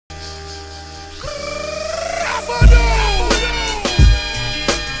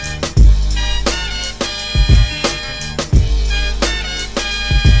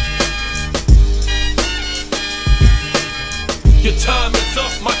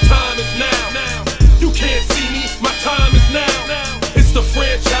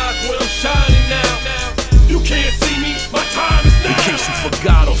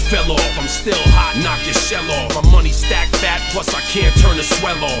to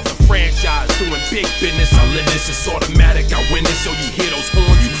swell off. The franchise doing big business. I live this, it's automatic. I win this, so you hear those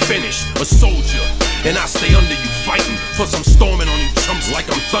horns, you finish. A soldier, and I stay under you fighting. Plus I'm storming on you chumps like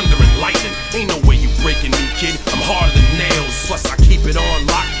I'm thunder and lightning. Ain't no way you breaking me, kid. I'm harder than nails. Plus I keep it on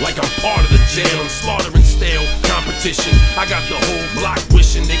lock like I'm part of the jail. I'm slaughtering stale competition. I got the whole block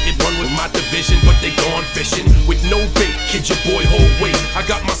wishing they could run with my division, but they gone fishing with no bait. Kid, your boy hold weight. I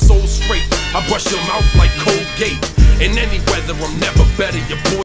got my soul straight. I brush your mouth like Colgate. In any weather, I'm never better. Your boy